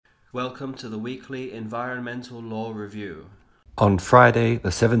Welcome to the weekly Environmental Law Review. On Friday, the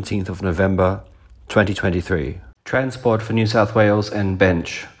 17th of November, 2023. Transport for New South Wales and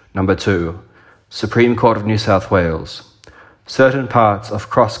Bench, Number 2. Supreme Court of New South Wales. Certain parts of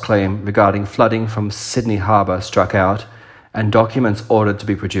cross-claim regarding flooding from Sydney Harbour struck out and documents ordered to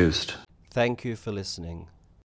be produced. Thank you for listening.